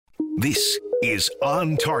This is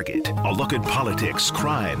On Target, a look at politics,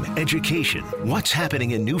 crime, education, what's happening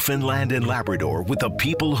in Newfoundland and Labrador with the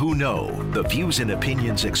people who know. The views and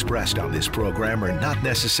opinions expressed on this program are not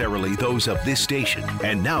necessarily those of this station.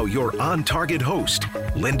 And now your On Target host,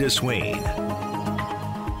 Linda Swain.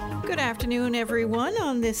 Good afternoon, everyone,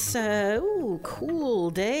 on this cool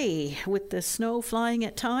day with the snow flying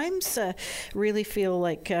at times. Really feel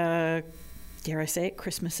like, dare I say it,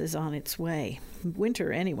 Christmas is on its way.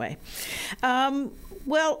 Winter, anyway.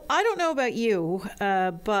 Well, I don't know about you,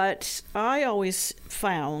 but I always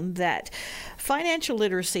found that financial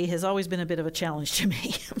literacy has always been a bit of a challenge to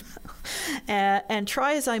me. And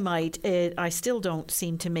try as I might, I still don't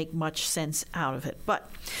seem to make much sense out of it. But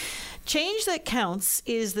change that counts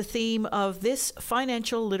is the theme of this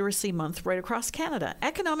Financial Literacy Month right across Canada.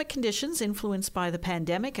 Economic conditions influenced by the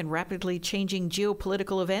pandemic and rapidly changing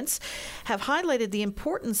geopolitical events have highlighted the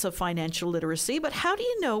importance of financial literacy. But how do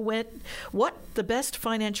you know what the best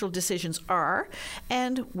financial decisions are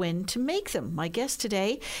and when to make them? My guest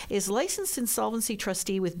today is licensed insolvency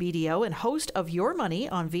trustee with BDO and host of Your Money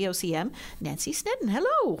on VOCM, Nancy Snedden.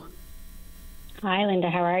 Hello. Hi, Linda.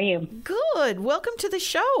 How are you? Good. Welcome to the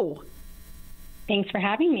show. Thanks for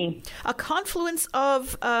having me. A confluence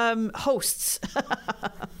of hosts.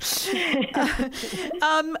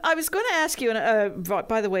 I was going to ask you,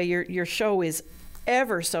 by the way, your show is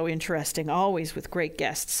ever so interesting, always with great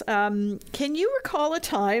guests. Can you recall a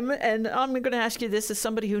time, and I'm going to ask you this as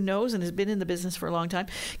somebody who knows and has been in the business for a long time,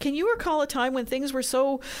 can you recall a time when things were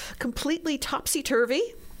so completely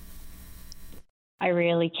topsy-turvy? I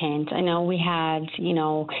really can't. I know we had,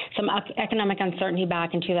 some economic uncertainty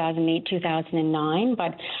back in 2008, 2009,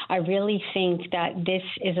 but I really think that this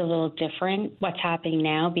is a little different, what's happening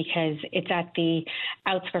now, because it's at the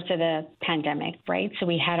outskirts of the pandemic, right? So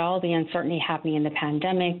we had all the uncertainty happening in the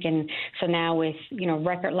pandemic. And so now with,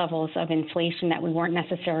 record levels of inflation that we weren't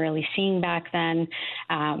necessarily seeing back then,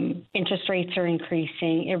 interest rates are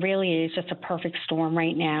increasing. It really is just a perfect storm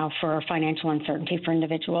right now for financial uncertainty for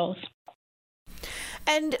individuals.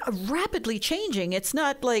 And rapidly changing. It's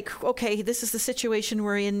not like, okay, this is the situation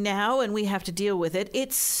we're in now and we have to deal with it.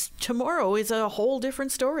 Tomorrow is a whole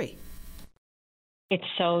different story. It's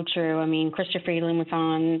so true. I mean, Chrystia Freeland was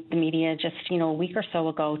on the media just, a week or so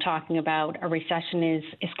ago talking about a recession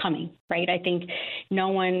is coming, right? I think no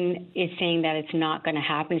one is saying that it's not going to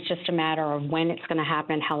happen. It's just a matter of when it's going to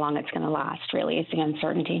happen, how long it's going to last, really, is the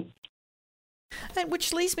uncertainty. And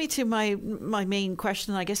which leads me to my main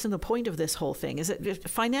question, I guess, and the point of this whole thing is that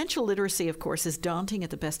financial literacy, of course, is daunting at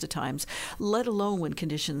the best of times, let alone when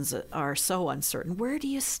conditions are so uncertain. Where do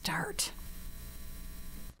you start?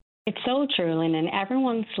 It's so true, Lynn, and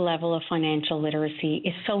everyone's level of financial literacy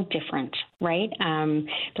is so different, right?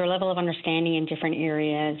 Their level of understanding in different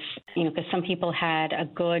areas, because some people had a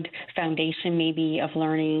good foundation maybe of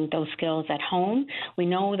learning those skills at home. We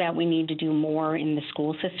know that we need to do more in the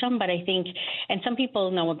school system, but I think, and some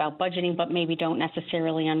people know about budgeting, but maybe don't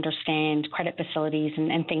necessarily understand credit facilities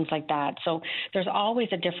and things like that. So there's always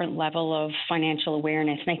a different level of financial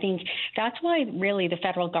awareness. And I think that's why really the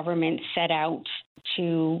federal government set out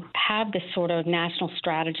to have this sort of national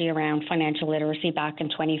strategy around financial literacy back in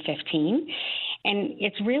 2015. And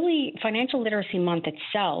it's really, Financial Literacy Month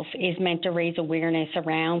itself is meant to raise awareness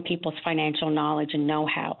around people's financial knowledge and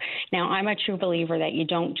know-how. Now, I'm a true believer that you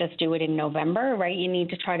don't just do it in November, right? You need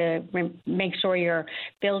to try to make sure you're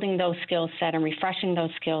building those skill sets and refreshing those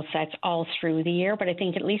skill sets all through the year. But I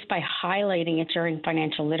think at least by highlighting it during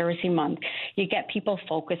Financial Literacy Month, you get people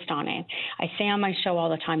focused on it. I say on my show all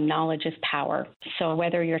the time, knowledge is power. So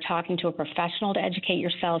whether you're talking to a professional to educate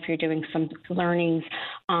yourself, you're doing some learnings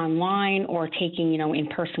online or taking,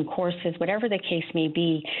 in-person courses, whatever the case may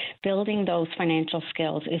be, building those financial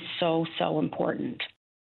skills is so, so important.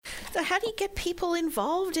 So how do you get people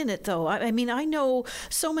involved in it, though? I mean, I know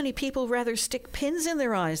so many people rather stick pins in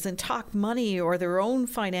their eyes than talk money or their own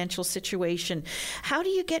financial situation. How do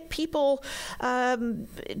you get people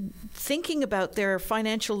thinking about their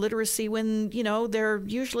financial literacy when, they're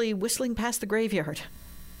usually whistling past the graveyard?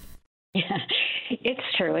 Yeah, it's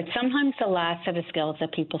true. It's sometimes the last of the skills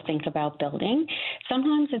that people think about building.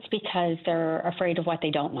 Sometimes it's because they're afraid of what they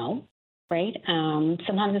don't know. Right?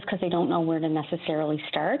 Sometimes it's because they don't know where to necessarily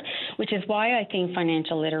start, which is why I think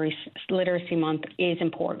Financial Literacy Month is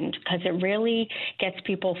important, because it really gets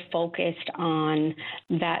people focused on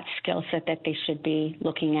that skill set that they should be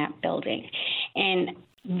looking at building. And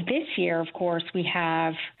this year, of course, we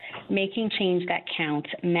have making change that counts,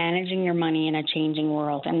 managing your money in a changing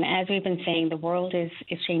world. And as we've been saying, the world is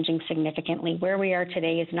changing significantly. Where we are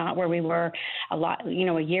today is not where we were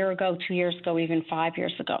a year ago, 2 years ago, even 5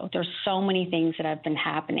 years ago. There's so many things that have been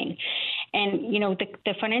happening. And,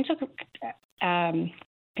 the Financial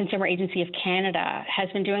Consumer Agency of Canada has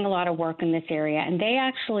been doing a lot of work in this area. And they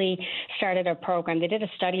actually started a program. They did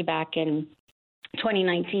a study back in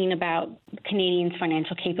 2019 about Canadians'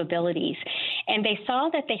 financial capabilities. And they saw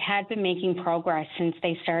that they had been making progress since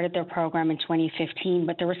they started their program in 2015,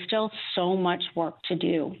 but there was still so much work to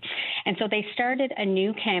do. And so they started a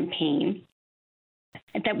new campaign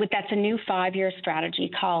that's a new 5-year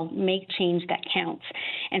strategy called Make Change That Counts.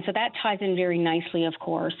 And so that ties in very nicely, of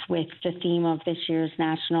course, with the theme of this year's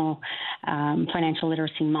National Financial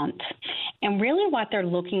Literacy Month. And really what they're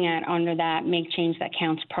looking at under that Make Change That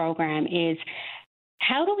Counts program is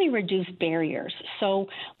how do we reduce barriers? So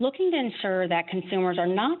looking to ensure that consumers are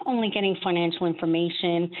not only getting financial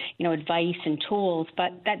information, advice and tools, but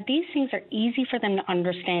that these things are easy for them to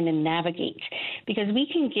understand and navigate. Because we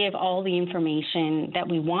can give all the information that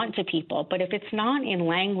we want to people, but if it's not in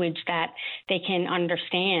language that they can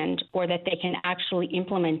understand or that they can actually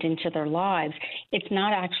implement into their lives, it's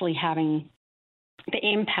not actually having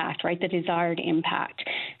the impact, right, the desired impact.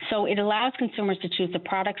 So it allows consumers to choose the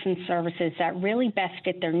products and services that really best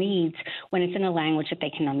fit their needs when it's in a language that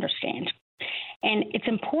they can understand. And it's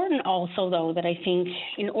important also, though, that I think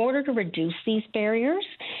in order to reduce these barriers,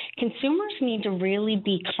 consumers need to really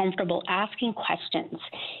be comfortable asking questions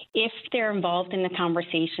if they're involved in the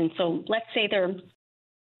conversation. So let's say they're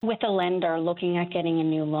with a lender looking at getting a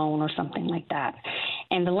new loan or something like that,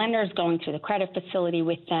 and the lender is going through the credit facility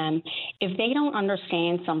with them. If they don't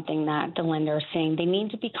understand something that the lender is saying, they need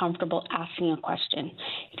to be comfortable asking a question.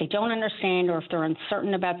 If they don't understand or if they're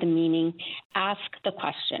uncertain about the meaning, ask the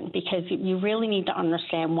question, because you really need to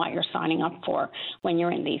understand what you're signing up for when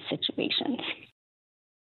you're in these situations.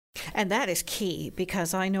 And that is key,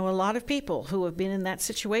 because I know a lot of people who have been in that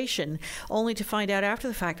situation only to find out after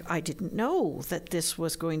the fact, I didn't know that this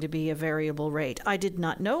was going to be a variable rate. I did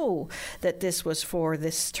not know that this was for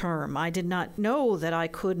this term. I did not know that I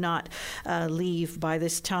could not leave by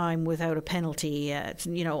this time without a penalty.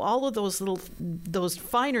 All of those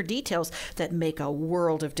finer details that make a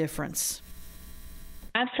world of difference.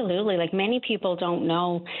 Absolutely. Like, many people don't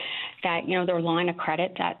know that, their line of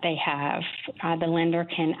credit that they have, the lender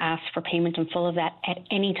can ask for payment in full of that at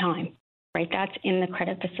any time, right? That's in the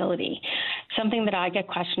credit facility. Something that I get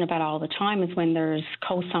questioned about all the time is when there's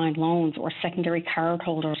co-signed loans or secondary card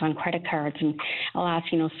holders on credit cards. And I'll ask,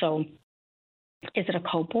 so is it a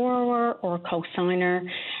co-borrower or a co-signer?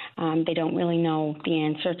 They don't really know the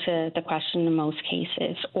answer to the question in most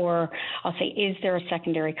cases. Or I'll say, is there a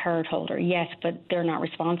secondary card holder? Yes, but they're not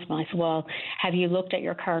responsible. I say, well, have you looked at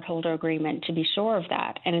your card holder agreement to be sure of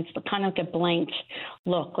that? And it's kind of like a blank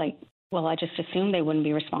look, like, well, I just assumed they wouldn't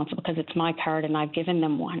be responsible because it's my card and I've given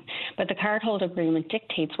them one. But the cardholder agreement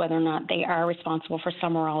dictates whether or not they are responsible for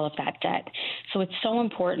some or all of that debt. So it's so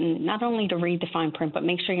important not only to read the fine print, but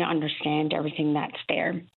make sure you understand everything that's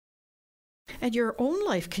there. And your own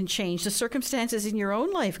life can change. The circumstances in your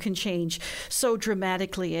own life can change so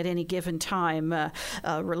dramatically at any given time.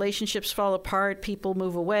 Relationships fall apart, people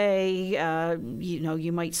move away,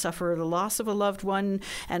 you might suffer the loss of a loved one,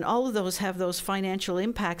 and all of those have those financial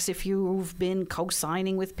impacts if you've been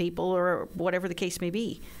co-signing with people or whatever the case may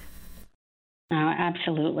be.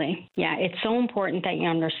 Absolutely. Yeah, it's so important that you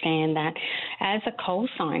understand that as a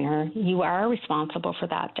co-signer, you are responsible for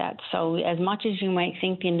that debt. So as much as you might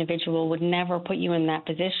think the individual would never put you in that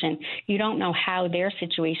position, you don't know how their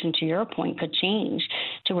situation, to your point, could change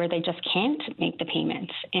to where they just can't make the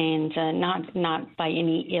payments. And not by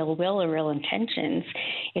any ill will or ill intentions.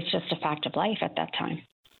 It's just a fact of life at that time.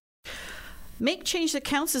 Make Change That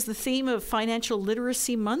Counts is the theme of Financial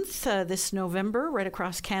Literacy Month this November right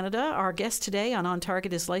across Canada. Our guest today on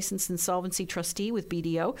Target is licensed insolvency trustee with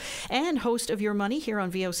BDO and host of Your Money here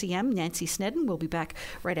on VOCM, Nancy Snedden. We'll be back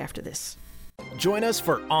right after this. Join us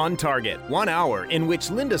for On Target, 1 hour in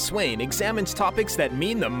which Linda Swain examines topics that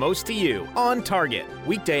mean the most to you. On Target,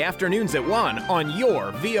 weekday afternoons at 1 on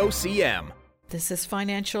your VOCM. This is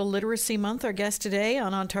Financial Literacy Month. Our guest today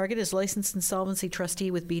on Target is licensed insolvency trustee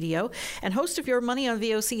with BDO and host of Your Money on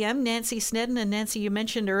VOCM, Nancy Snedden. And Nancy, you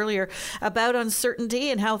mentioned earlier about uncertainty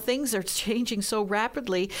and how things are changing so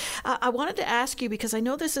rapidly. I wanted to ask you, because I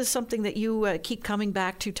know this is something that you keep coming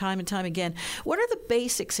back to time and time again. What are the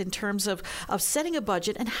basics in terms of setting a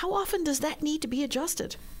budget, and how often does that need to be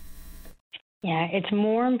adjusted? Yeah, it's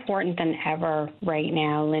more important than ever right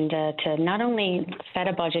now, Linda, to not only set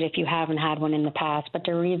a budget if you haven't had one in the past, but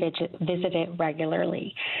to visit it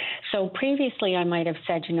regularly. So previously I might have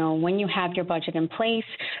said, when you have your budget in place,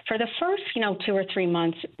 for the first, 2 or 3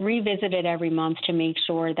 months, revisit it every month to make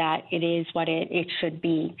sure that it is what it should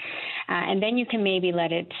be. And then you can maybe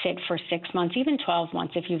let it sit for 6 months, even 12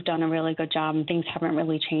 months if you've done a really good job and things haven't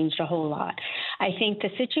really changed a whole lot. I think the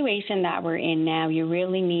situation that we're in now, you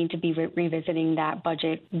really need to be revisiting that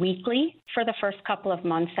budget weekly for the first couple of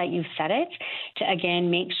months that you've set it to,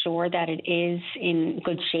 again, make sure that it is in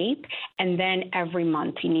good shape. And then every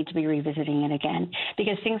month you need to be revisiting it again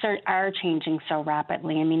because things are changing so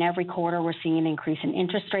rapidly. I mean, every quarter we're seeing an increase in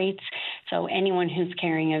interest rates. So anyone who's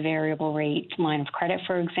carrying a variable rate line of credit,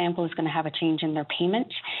 for example, is going to have a change in their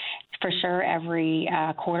payment for sure every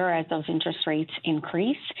quarter as those interest rates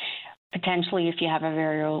increase. Potentially, if you have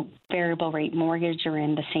a variable rate mortgage, you're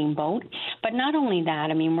in the same boat. But not only that,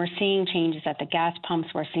 I mean, we're seeing changes at the gas pumps.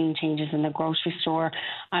 We're seeing changes in the grocery store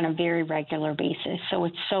on a very regular basis. So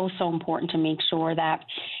it's so important to make sure that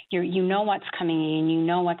you know what's coming in, you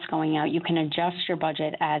know what's going out. You can adjust your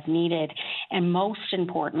budget as needed. And most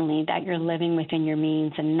importantly, that you're living within your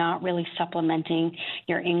means and not really supplementing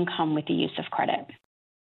your income with the use of credit.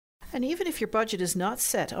 And even if your budget is not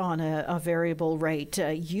set on a variable rate,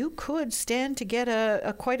 you could stand to get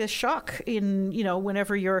quite a shock in,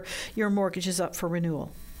 whenever your mortgage is up for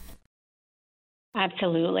renewal.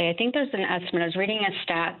 Absolutely. I think there's an estimate. I was reading a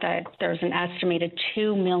stat that there's an estimated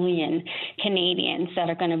 2 million Canadians that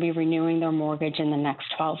are going to be renewing their mortgage in the next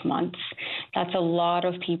 12 months. That's a lot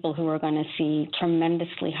of people who are going to see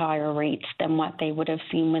tremendously higher rates than what they would have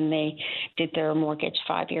seen when they did their mortgage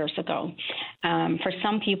 5 years ago. For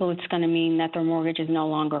some people, it's going to mean that their mortgage is no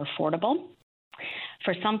longer affordable.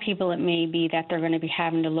 For some people, it may be that they're going to be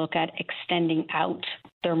having to look at extending out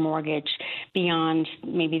their mortgage beyond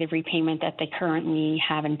maybe the repayment that they currently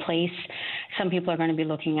have in place. Some people are going to be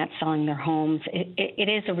looking at selling their homes. It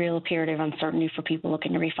is a real period of uncertainty for people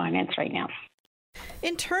looking to refinance right now.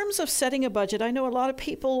 In terms of setting a budget, I know a lot of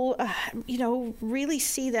people, really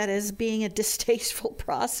see that as being a distasteful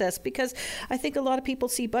process because I think a lot of people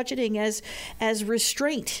see budgeting as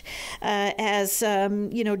restraint, as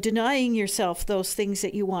denying yourself those things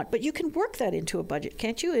that you want. But you can work that into a budget,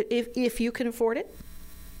 can't you, if you can afford it?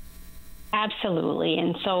 Absolutely.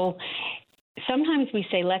 And so sometimes we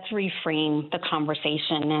say, let's reframe the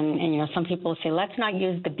conversation. And some people say, let's not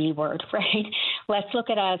use the B word, right? Let's look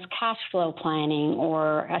at it as cash flow planning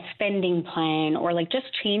or a spending plan, or like just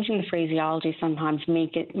changing the phraseology sometimes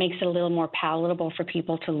makes it a little more palatable for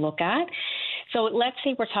people to look at. So let's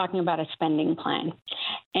say we're talking about a spending plan.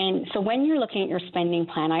 And so when you're looking at your spending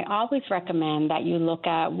plan, I always recommend that you look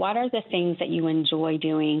at what are the things that you enjoy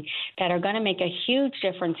doing that are going to make a huge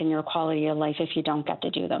difference in your quality of life if you don't get to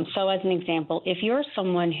do them. So as an example, if you're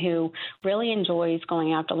someone who really enjoys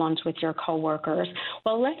going out to lunch with your coworkers,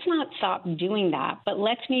 well, let's not stop doing that, but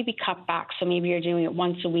let's maybe cut back. So maybe you're doing it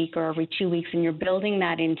once a week or every 2 weeks and you're building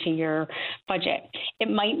that into your budget. It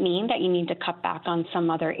might mean that you need to cut back on some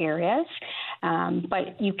other areas.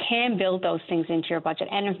 But you can build those things into your budget.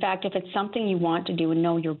 And in fact, if it's something you want to do and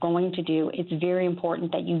know you're going to do, it's very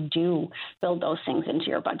important that you do build those things into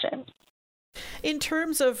your budget. In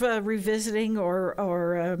terms of revisiting or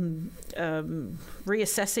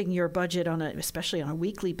reassessing your budget especially on a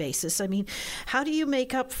weekly basis, I mean, how do you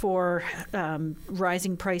make up for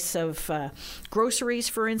rising price of groceries,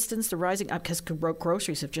 for instance, the rising because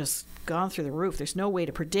groceries have just gone through the roof. There's no way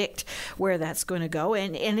to predict where that's going to go,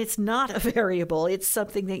 and it's not a variable. It's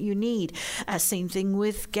something that you need. Same thing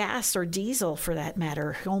with gas or diesel, for that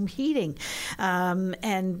matter, home heating,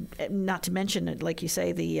 and not to mention, like you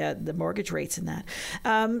say, the mortgage rates and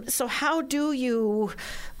that. So how do you,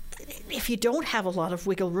 if you don't have a lot of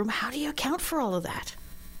wiggle room, how do you account for all of that?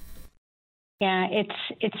 Yeah,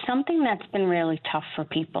 it's something that's been really tough for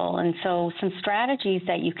people. And so some strategies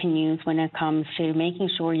that you can use when it comes to making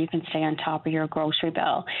sure you can stay on top of your grocery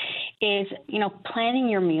bill is, planning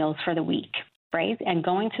your meals for the week, right? And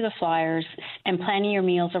going to the flyers and planning your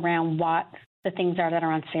meals around what the things are that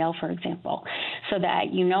are on sale, for example, so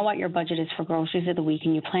that you know what your budget is for groceries of the week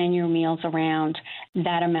and you plan your meals around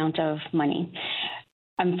that amount of money.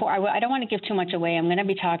 I don't want to give too much away. I'm going to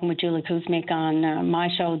be talking with Julie Kuzmic on my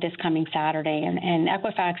show this coming Saturday, and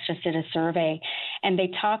Equifax just did a survey, and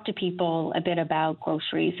they talked to people a bit about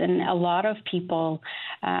groceries, and a lot of people,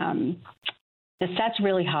 the set's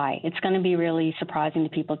really high. It's going to be really surprising to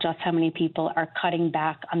people just how many people are cutting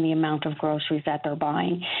back on the amount of groceries that they're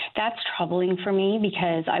buying. That's troubling for me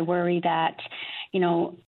because I worry that,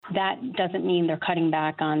 that doesn't mean they're cutting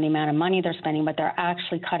back on the amount of money they're spending, but they're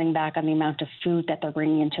actually cutting back on the amount of food that they're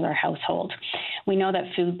bringing into their household. We know that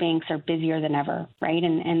food banks are busier than ever, right?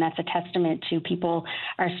 And that's a testament to people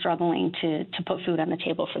are struggling to put food on the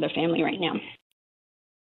table for their family right now.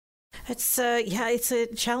 It's a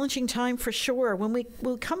challenging time for sure. When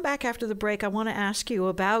we'll come back after the break, I want to ask you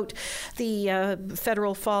about the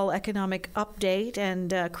federal fall economic update and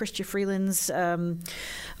Chrystia Freeland's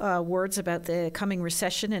words about the coming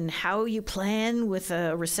recession and how you plan with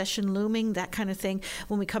a recession looming, that kind of thing,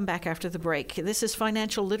 when we come back after the break. This is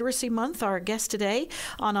Financial Literacy Month. Our guest today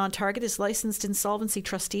on Target is licensed insolvency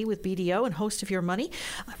trustee with BDO and host of Your Money,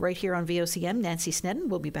 right here on VOCM, Nancy Snedden.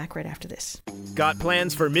 We'll be back right after this. Got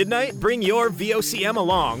plans for midnight? Bring your VOCM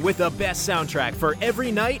along with the best soundtrack for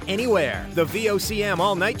every night, anywhere. The VOCM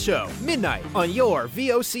All Night Show, midnight on your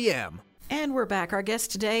VOCM. And we're back. Our guest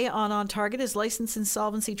today on Target is licensed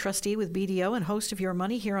insolvency trustee with BDO and host of Your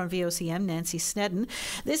Money here on VOCM, Nancy Snedden.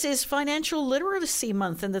 This is Financial Literacy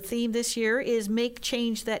Month, and the theme this year is Make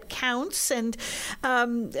Change That Counts. And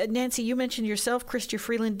Nancy, you mentioned yourself, Chrystia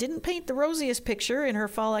Freeland didn't paint the rosiest picture in her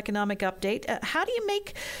fall economic update. How do you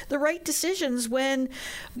make the right decisions when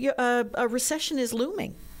a recession is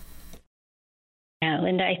looming? Yeah,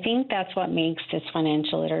 Linda, I think that's what makes this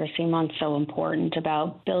Financial Literacy Month so important,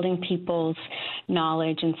 about building people's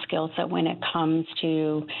knowledge and skill set when it comes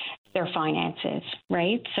to their finances,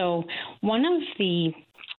 right? So one of the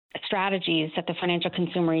strategies that the Financial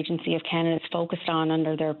Consumer Agency of Canada is focused on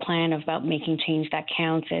under their plan about making change that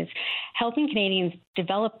counts is helping Canadians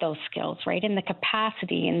develop those skills, right, and the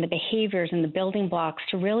capacity and the behaviors and the building blocks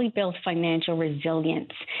to really build financial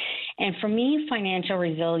resilience. And for me, financial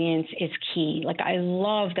resilience is key. Like, I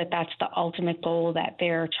love that that's the ultimate goal that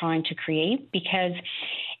they're trying to create, because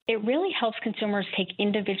it really helps consumers take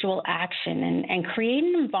individual action and create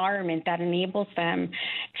an environment that enables them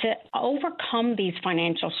to overcome these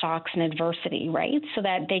financial shocks and adversity, right? So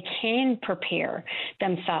that they can prepare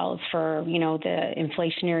themselves for, the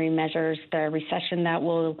inflationary measures, the recession that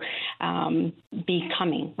will be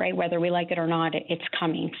coming, right? Whether we like it or not, it's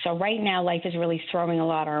coming. So right now, life is really throwing a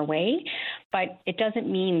lot our way, but it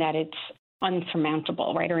doesn't mean that it's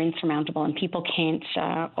unsurmountable, right, or insurmountable, and people can't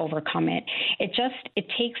overcome it. It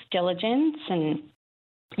takes diligence, and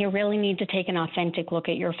you really need to take an authentic look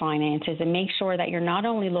at your finances and make sure that you're not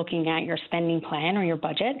only looking at your spending plan or your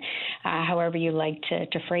budget, however you like to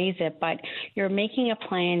phrase it, but you're making a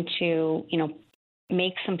plan to,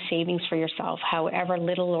 make some savings for yourself, however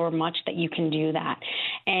little or much that you can do that.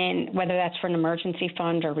 And whether that's for an emergency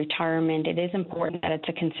fund or retirement, it is important that it's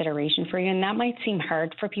a consideration for you. And that might seem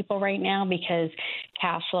hard for people right now because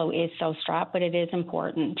cash flow is so strapped, but it is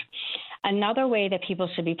important. Another way that people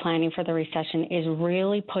should be planning for the recession is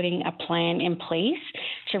really putting a plan in place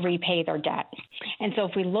to repay their debt. And so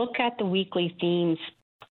if we look at the weekly themes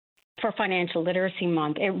for Financial Literacy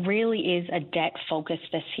Month, it really is a debt focus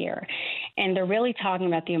this year. And they're really talking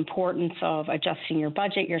about the importance of adjusting your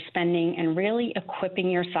budget, your spending, and really equipping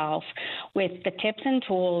yourself with the tips and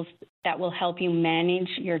tools that will help you manage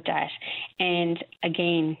your debt and,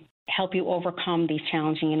 again, help you overcome these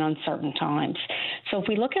challenging and uncertain times. So if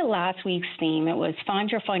we look at last week's theme, it was Find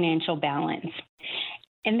Your Financial Balance.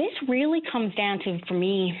 And this really comes down to, for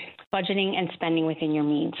me, budgeting and spending within your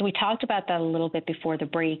means. So we talked about that a little bit before the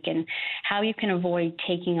break and how you can avoid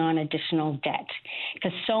taking on additional debt,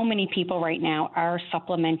 because so many people right now are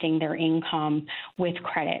supplementing their income with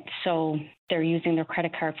credit. So they're using their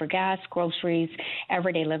credit card for gas, groceries,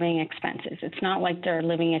 everyday living expenses. It's not like they're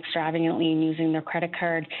living extravagantly and using their credit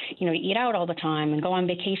card, to eat out all the time and go on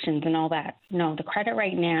vacations and all that. No, the credit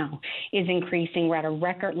right now is increasing. We're at a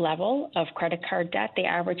record level of credit card debt. The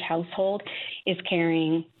average household is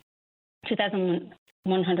carrying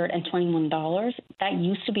 $2,121. That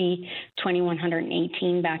used to be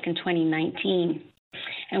 $2,118 back in 2019.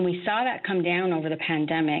 And we saw that come down over the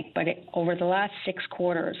pandemic, but over the last 6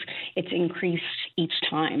 quarters, it's increased each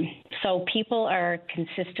time. So people are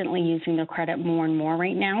consistently using their credit more and more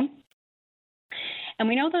right now. And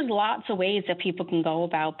we know there's lots of ways that people can go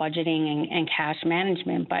about budgeting and cash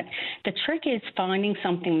management, but the trick is finding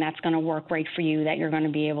something that's going to work right for you that you're going to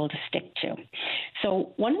be able to stick to.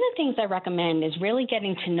 So one of the things I recommend is really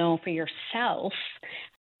getting to know for yourself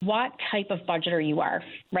what type of budgeter you are,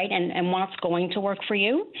 right, and what's going to work for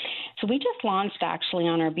you. So we just launched actually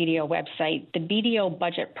on our BDO website the BDO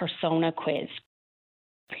Budget Persona Quiz.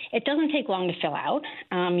 It doesn't take long to fill out.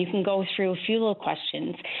 You can go through a few little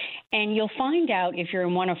questions, and you'll find out if you're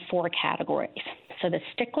in one of 4 categories. So the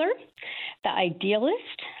stickler, the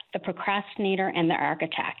idealist, the procrastinator, and the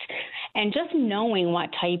architect. And just knowing what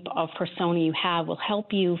type of persona you have will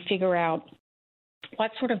help you figure out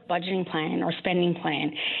what sort of budgeting plan or spending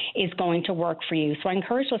plan is going to work for you. So I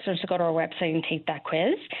encourage listeners to go to our website and take that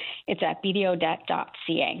quiz. It's at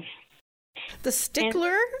bdodebt.ca. The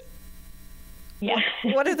stickler? Yeah.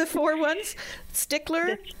 What are the 4 ones? Stickler?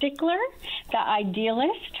 The stickler, the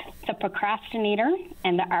idealist, the procrastinator,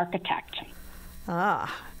 and the architect.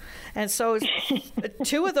 And so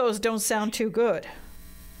 2 of those don't sound too good.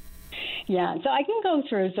 Yeah, so I can go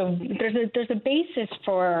through. So there's a basis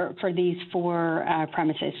for these 4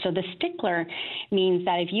 premises. So the stickler means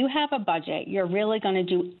that if you have a budget, you're really going to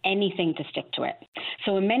do anything to stick to it.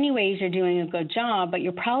 So in many ways, you're doing a good job, but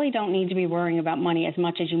you probably don't need to be worrying about money as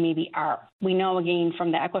much as you maybe are. We know, again,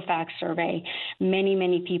 from the Equifax survey,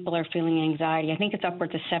 many people are feeling anxiety. I think it's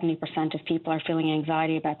upwards of 70% of people are feeling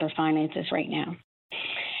anxiety about their finances right now.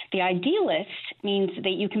 The idealist means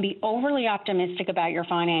that you can be overly optimistic about your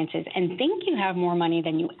finances and think you have more money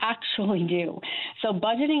than you actually do. So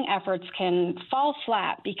budgeting efforts can fall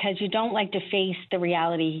flat because you don't like to face the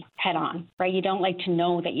reality head on, right? You don't like to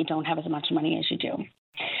know that you don't have as much money as you do.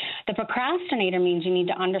 The procrastinator means you need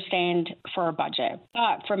to understand for a budget,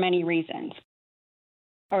 but for many reasons.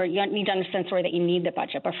 Or you need to understand, that you need the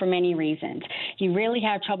budget, but for many reasons. You really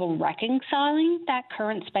have trouble reconciling that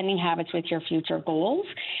current spending habits with your future goals.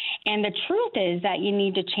 And the truth is that you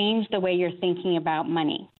need to change the way you're thinking about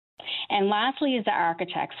money. And lastly is the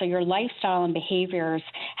architect. So your lifestyle and behaviors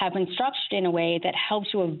have been structured in a way that helps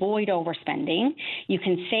you avoid overspending. You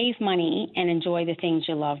can save money and enjoy the things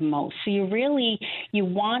you love most. So you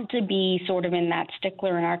want to be sort of in that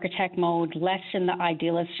stickler and architect mode, less in the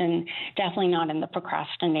idealist and definitely not in the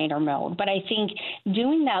procrastinator mode. But I think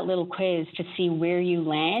doing that little quiz to see where you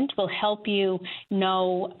land will help you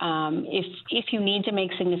know if you need to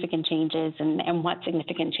make significant changes and what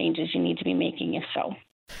significant changes you need to be making, if so.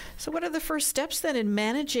 So what are the first steps then in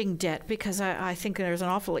managing debt? Because I think there's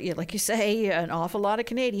like you say, an awful lot of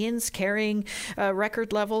Canadians carrying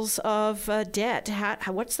record levels of debt.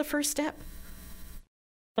 What's the first step?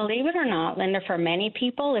 Believe it or not, Linda, for many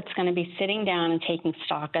people, it's going to be sitting down and taking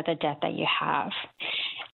stock of the debt that you have.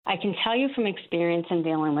 I can tell you from experience in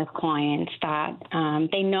dealing with clients that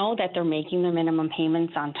they know that they're making their minimum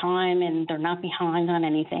payments on time and they're not behind on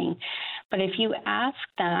anything. But if you ask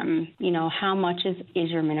them, how much is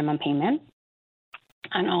your minimum payment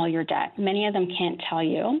on all your debt, many of them can't tell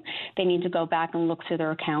you. They need to go back and look through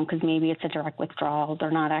their account because maybe it's a direct withdrawal.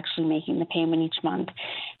 They're not actually making the payment each month.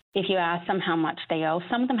 If you ask them how much they owe,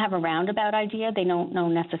 some of them have a roundabout idea. They don't know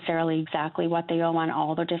necessarily exactly what they owe on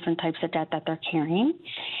all the different types of debt that they're carrying.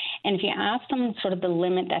 And if you ask them sort of the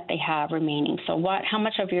limit that they have remaining, so how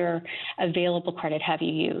much of your available credit have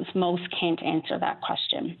you used? Most can't answer that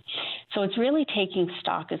question. So it's really taking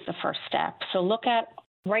stock is the first step. So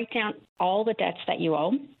write down all the debts that you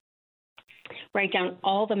owe. Write down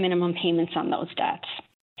all the minimum payments on those debts.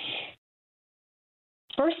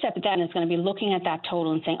 First step then is going to be looking at that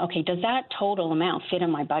total and saying, okay, does that total amount fit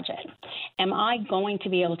in my budget? Am I going to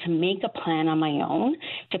be able to make a plan on my own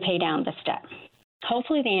to pay down this debt?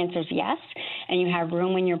 Hopefully the answer is yes, and you have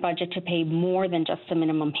room in your budget to pay more than just the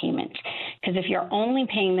minimum payment. Because if you're only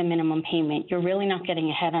paying the minimum payment, you're really not getting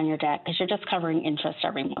ahead on your debt because you're just covering interest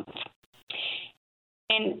every month.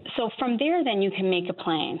 And so from there, then you can make a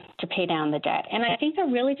plan to pay down the debt. And I think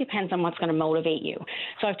it really depends on what's going to motivate you.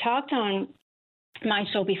 So I've talked on my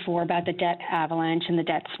show before about the debt avalanche and the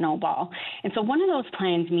debt snowball. And so one of those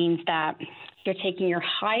plans means that you're taking your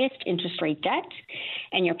highest interest rate debt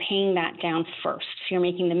and you're paying that down first. So you're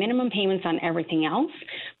making the minimum payments on everything else,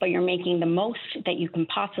 but you're making the most that you can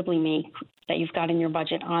possibly make that you've got in your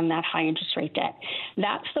budget on that high interest rate debt.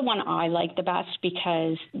 That's the one I like the best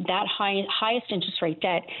because that highest interest rate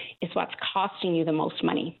debt is what's costing you the most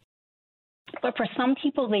money. But for some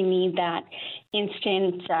people, they need that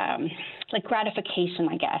instant, gratification,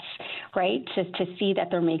 I guess, right, to see that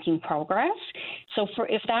they're making progress. So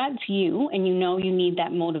if that's you and you know you need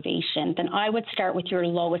that motivation, then I would start with your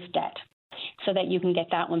lowest debt so that you can get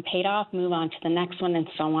that one paid off, move on to the next one, and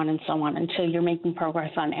so on until you're making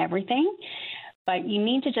progress on everything. But you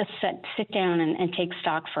need to just sit down and take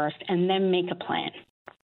stock first and then make a plan.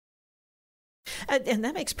 And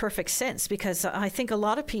that makes perfect sense because I think a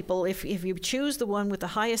lot of people, if you choose the one with the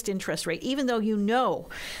highest interest rate, even though you know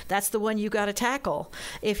that's the one you got to tackle,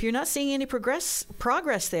 if you're not seeing any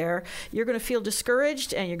progress there, you're going to feel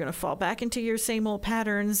discouraged and you're going to fall back into your same old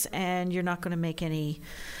patterns and you're not going to make any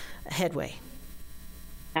headway.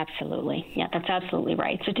 Absolutely. Yeah, that's absolutely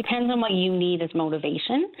right. So it depends on what you need as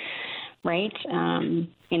motivation, right,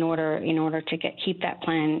 in order to keep that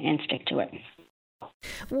plan and stick to it.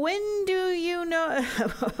 When do you know,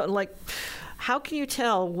 how can you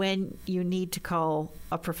tell when you need to call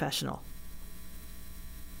a professional?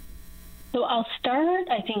 So I'll start,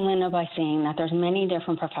 I think, Linda, by saying that there's many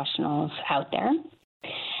different professionals out there.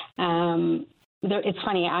 It's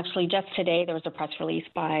funny, actually, just today there was a press release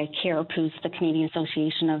by CARE, who's the Canadian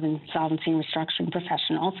Association of Insolvency and Restructuring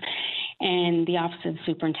Professionals, and the Office of the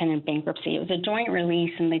Superintendent of Bankruptcy. It was a joint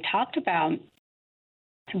release, and they talked about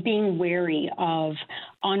being wary of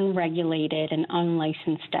unregulated and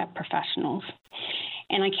unlicensed debt professionals.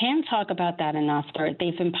 And I can't talk about that enough.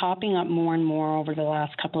 They've been popping up more and more over the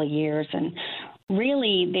last couple of years, and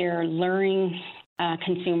really they're luring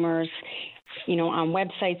consumers, on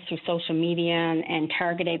websites, through social media and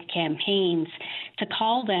targeted campaigns to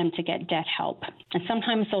call them to get debt help. And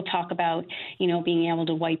sometimes they'll talk about, being able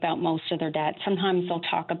to wipe out most of their debt. Sometimes they'll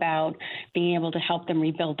talk about being able to help them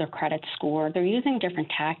rebuild their credit score. They're using different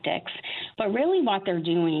tactics. But really what they're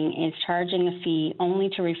doing is charging a fee only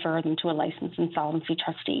to refer them to a licensed insolvency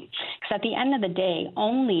trustee. Because at the end of the day,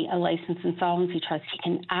 only a licensed insolvency trustee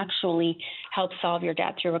can actually help solve your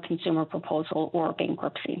debt through a consumer proposal or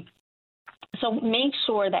bankruptcy. So make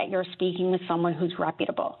sure that you're speaking with someone who's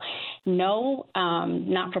reputable. No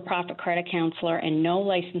not-for-profit credit counselor and no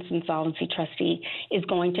licensed insolvency trustee is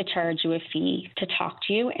going to charge you a fee to talk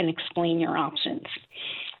to you and explain your options.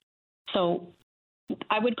 So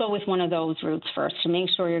I would go with one of those routes first to make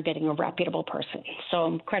sure you're getting a reputable person.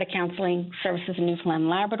 So Credit Counseling Services in Newfoundland and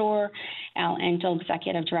Labrador, Al Ento,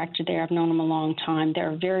 Executive Director there, I've known him a long time.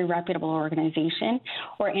 They're a very reputable organization,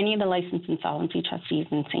 or any of the licensed insolvency trustees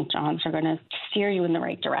in St. John's are going to steer you in the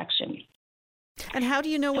right direction. And how do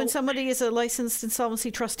you know when somebody is a licensed insolvency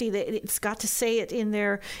trustee that it's got to say it in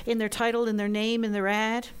their title, in their name, in their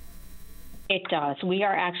ad? It does. We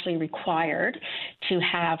are actually required to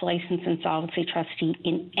have licensed insolvency trustee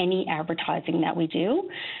in any advertising that we do.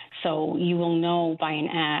 So you will know by an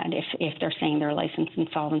ad if they're saying they're a licensed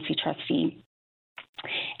insolvency trustee.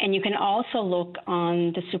 And you can also look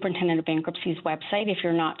on the Superintendent of Bankruptcy's website if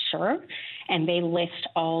you're not sure, and they list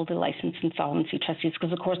all the licensed insolvency trustees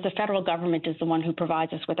because, of course, the federal government is the one who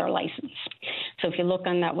provides us with our license. So if you look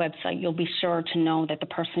on that website, you'll be sure to know that the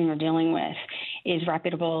person you're dealing with is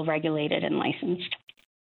reputable, regulated, and licensed.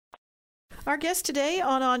 Our guest today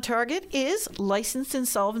on Target is licensed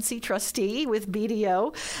insolvency trustee with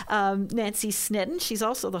BDO, Nancy Snedden. She's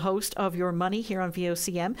also the host of Your Money here on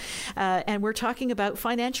VOCM. And we're talking about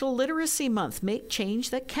Financial Literacy Month. Make change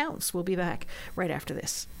that counts. We'll be back right after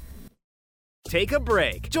this. Take a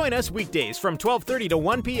break. Join us weekdays from 12:30 to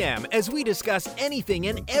 1 p.m. as we discuss anything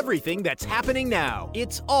and everything that's happening now.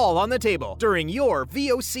 It's all on the table during your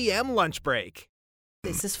VOCM lunch break.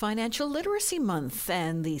 This is Financial Literacy Month,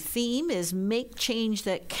 and the theme is Make Change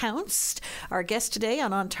That Counts. Our guest today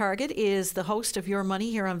on Target is the host of Your Money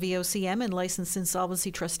here on VOCM and licensed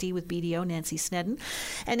insolvency trustee with BDO, Nancy Snedden.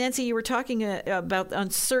 And Nancy, you were talking about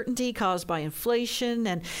uncertainty caused by inflation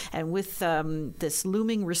and with this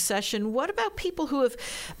looming recession. What about people who have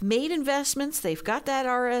made investments, they've got that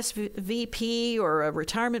RSVP or a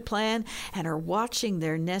retirement plan, and are watching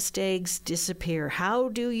their nest eggs disappear? How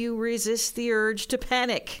do you resist the urge to panic?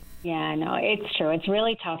 Yeah, no, it's true. It's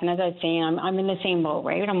really tough. And as I was saying, I'm in the same boat,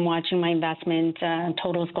 right? I'm watching my investment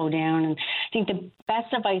totals go down. And I think the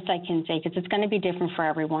best advice I can say, because it's going to be different for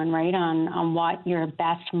everyone, right, on what your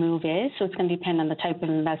best move is. So it's going to depend on the type of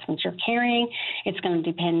investments you're carrying. It's going to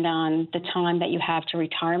depend on the time that you have to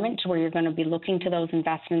retirement, to where you're going to be looking to those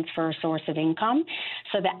investments for a source of income.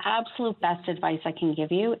 So the absolute best advice I can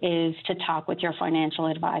give you is to talk with your financial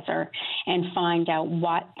advisor and find out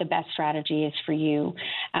what the best strategy is for you.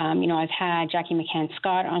 I've had Jackie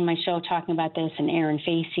McCann-Scott on my show talking about this, and Aaron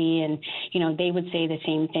Facey, and, they would say the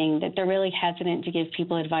same thing, that they're really hesitant to give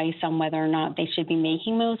people advice on whether or not they should be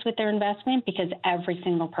making moves with their investment, because every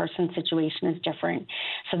single person's situation is different.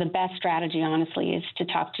 So the best strategy, honestly, is to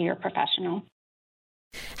talk to your professional.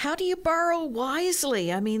 How do you borrow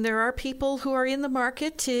wisely? I mean, there are people who are in the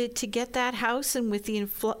market to get that house, and with the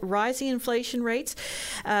rising inflation rates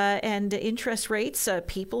and interest rates,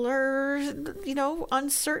 people are,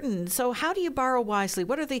 uncertain. So how do you borrow wisely?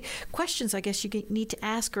 What are the questions, I guess, you need to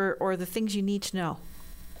ask or the things you need to know?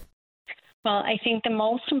 Well, I think the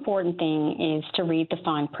most important thing is to read the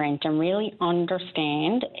fine print and really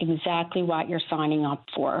understand exactly what you're signing up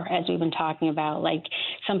for. As we've been talking about, like,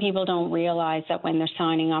 some people don't realize that when they're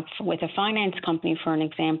signing up with a finance company, for an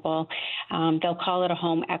example, they'll call it a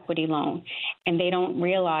home equity loan. And they don't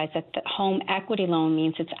realize that the home equity loan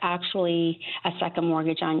means it's actually a second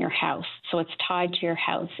mortgage on your house. So it's tied to your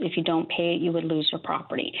house. If you don't pay it, you would lose your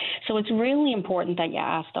property. So it's really important that you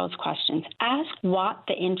ask those questions. Ask what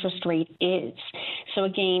the interest rate is. So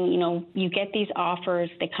again, you get these offers,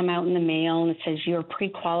 they come out in the mail, and it says you're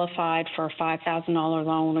pre-qualified for a $5,000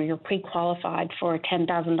 loan, or you're pre-qualified for a $10,000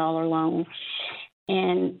 $400,000 loan.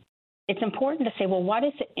 And it's important to say, well, what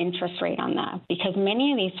is the interest rate on that? Because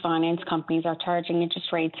many of these finance companies are charging interest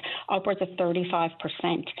rates upwards of 35%.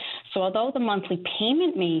 So although the monthly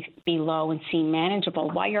payment may be low and seem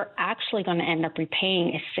manageable, what you're actually going to end up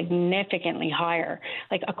repaying is significantly higher.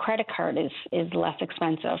 Like a credit card is less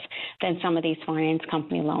expensive than some of these finance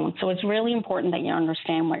company loans. So it's really important that you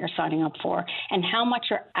understand what you're signing up for and how much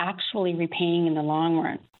you're actually repaying in the long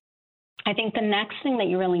run. I think the next thing that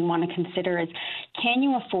you really want to consider is, can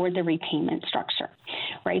you afford the repayment structure,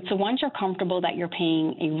 right? So once you're comfortable that you're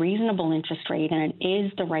paying a reasonable interest rate and it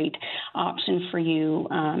is the right option for you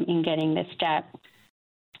in getting this debt,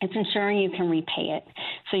 it's ensuring you can repay it.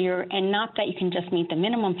 So and not that you can just meet the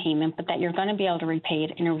minimum payment, but that you're going to be able to repay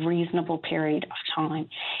it in a reasonable period of time.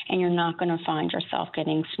 And you're not going to find yourself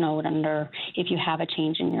getting snowed under if you have a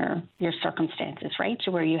change in your circumstances, right? So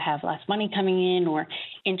where you have less money coming in or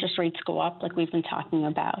interest rates go up, like we've been talking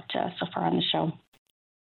about so far on the show.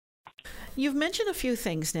 You've mentioned a few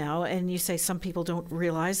things now, and you say some people don't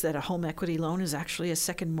realize that a home equity loan is actually a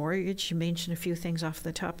second mortgage. You mentioned a few things off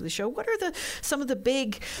the top of the show. What are some of the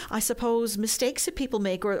big, I suppose, mistakes that people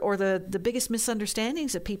make or the biggest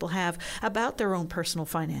misunderstandings that people have about their own personal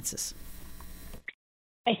finances?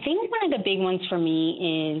 I think one of the big ones for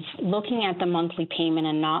me is looking at the monthly payment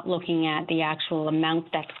and not looking at the actual amount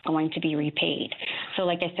that's going to be repaid. So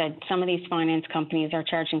like I said, some of these finance companies are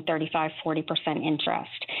charging 35, 40% interest.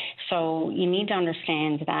 So you need to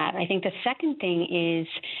understand that. I think the second thing is,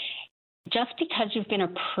 just because you've been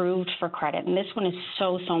approved for credit, and this one is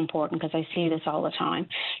so important because I see this all the time,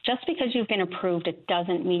 just because you've been approved, it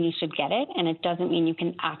doesn't mean you should get it, and it doesn't mean you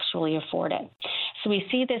can actually afford it. So we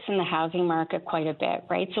see this in the housing market quite a bit,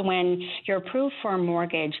 right? So when you're approved for a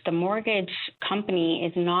mortgage, the mortgage company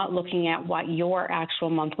is not looking at what your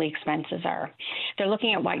actual monthly expenses are. They're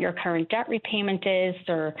looking at what your current debt repayment is.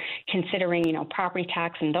 They're considering, property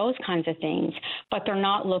tax and those kinds of things, but they're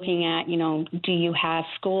not looking at, do you have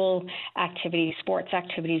school activities, sports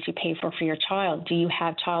activities you pay for your child? Do you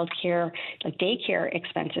have childcare, like daycare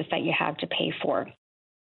expenses that you have to pay for?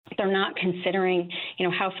 They're not considering,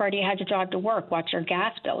 how far do you have to drive to work? What's your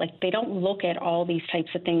gas bill? Like, they don't look at all these types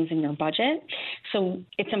of things in your budget. So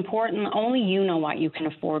it's important, only you know what you can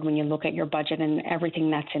afford when you look at your budget and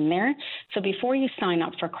everything that's in there. So before you sign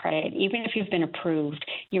up for credit, even if you've been approved,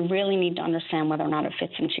 you really need to understand whether or not it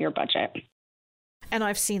fits into your budget. And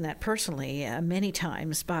I've seen that personally many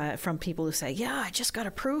times from people who say, yeah, I just got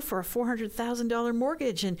approved for a $400,000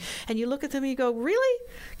 mortgage. And you look at them and you go, really?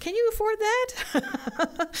 Can you afford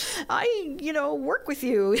that? I, work with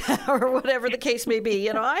you or whatever the case may be.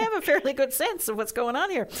 I have a fairly good sense of what's going on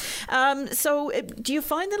here. So do you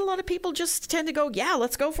find that a lot of people just tend to go, yeah,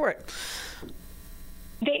 let's go for it?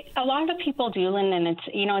 A lot of people do, Lynn, and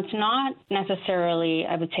it's not necessarily,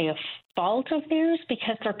 I would say, a fault of theirs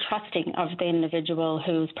because they're trusting of the individual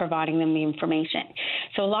who's providing them the information.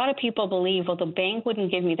 So a lot of people believe, well, the bank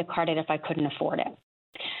wouldn't give me the credit if I couldn't afford it.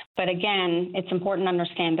 But again, it's important to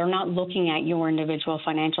understand they're not looking at your individual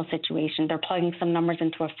financial situation. They're plugging some numbers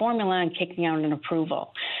into a formula and kicking out an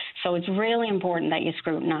approval. So it's really important that you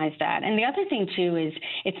scrutinize that. And the other thing, too, is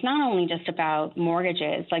it's not only just about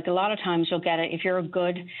mortgages. Like a lot of times you'll get it if you're a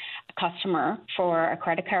good customer for a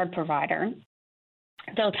credit card provider,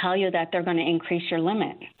 they'll tell you that they're going to increase your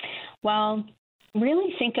limit. Well,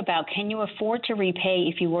 really think about, can you afford to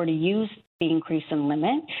repay if you were to use the increase in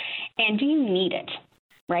limit? And do you need it?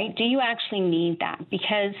 Right? Do you actually need that?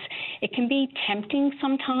 Because it can be tempting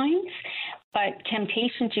sometimes, but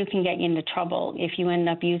temptations you can get you into trouble if you end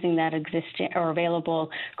up using that existing or available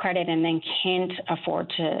credit and then can't afford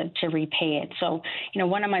to repay it. So,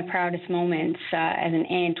 one of my proudest moments as an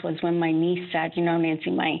aunt was when my niece said,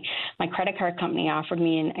 Nancy, my credit card company offered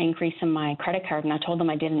me an increase in my credit card, and I told them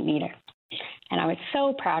I didn't need it. And I was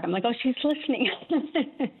so proud. I'm like, oh, she's listening.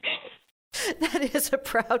 That is a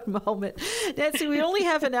proud moment. Nancy, we only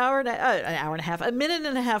have a minute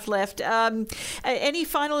and a half left. Any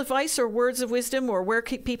final advice or words of wisdom or where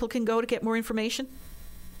people can go to get more information?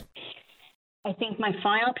 I think my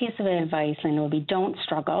final piece of advice, Linda, would be don't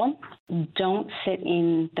struggle. Don't sit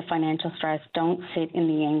in the financial stress. Don't sit in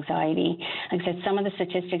the anxiety. Like I said, some of the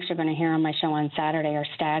statistics you're going to hear on my show on Saturday are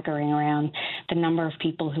staggering around the number of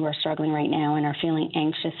people who are struggling right now and are feeling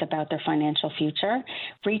anxious about their financial future.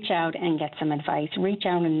 Reach out and get some advice. Reach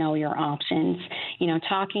out and know your options.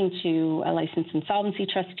 Talking to a licensed insolvency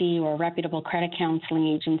trustee or a reputable credit counseling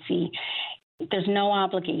agency there's no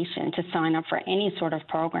obligation to sign up for any sort of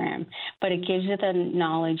program, but it gives you the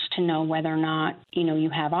knowledge to know whether or not, you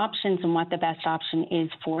have options and what the best option is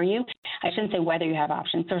for you. I shouldn't say whether you have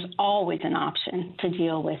options. There's always an option to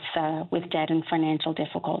deal with debt and financial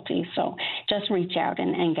difficulties. So just reach out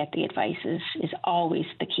and get the advice is always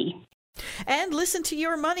the key. And listen to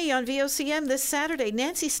Your Money on VOCM this Saturday.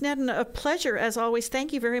 Nancy Sneddon, a pleasure as always.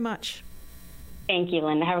 Thank you very much. Thank you,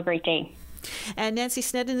 Linda. Have a great day. And Nancy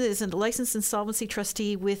Sneddon is a licensed insolvency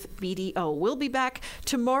trustee with BDO. We'll be back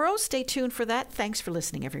tomorrow. Stay tuned for that. Thanks for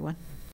listening, everyone.